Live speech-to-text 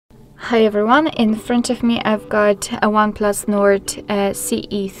Hi everyone, in front of me I've got a OnePlus Nord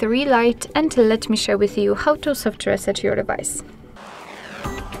CE 3 Lite, and let me share with you how to soft reset your device.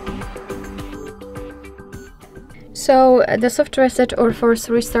 So the soft reset or force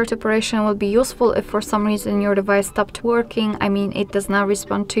restart operation will be useful if for some reason your device stopped working. I mean, it does not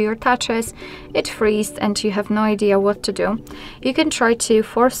respond to your touches, it freezes and you have no idea what to do. You can try to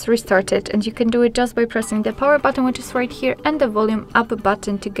force restart it, and you can do it just by pressing the power button, which is right here, and the volume up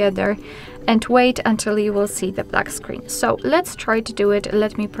button together, and wait until you will see the black screen. So let's try to do it.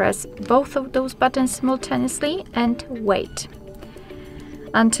 Let me press both of those buttons simultaneously and wait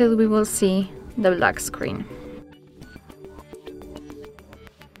until we will see the black screen.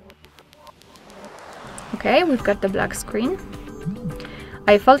 Okay, we've got the black screen.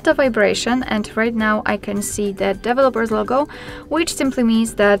 I felt the vibration, and right now I can see the developer's logo, which simply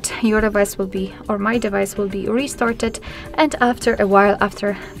means that your device will be, or my device will be restarted, and after a while, after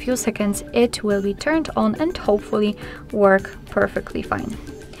a few seconds, it will be turned on and hopefully work perfectly fine.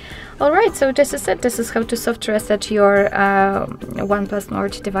 Alright, so this is it. This is how to soft reset your OnePlus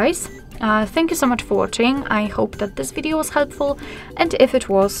Nord device. Thank you so much for watching. I hope that this video was helpful, and if it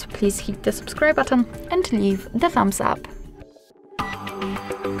was, please hit the subscribe button and leave the thumbs up.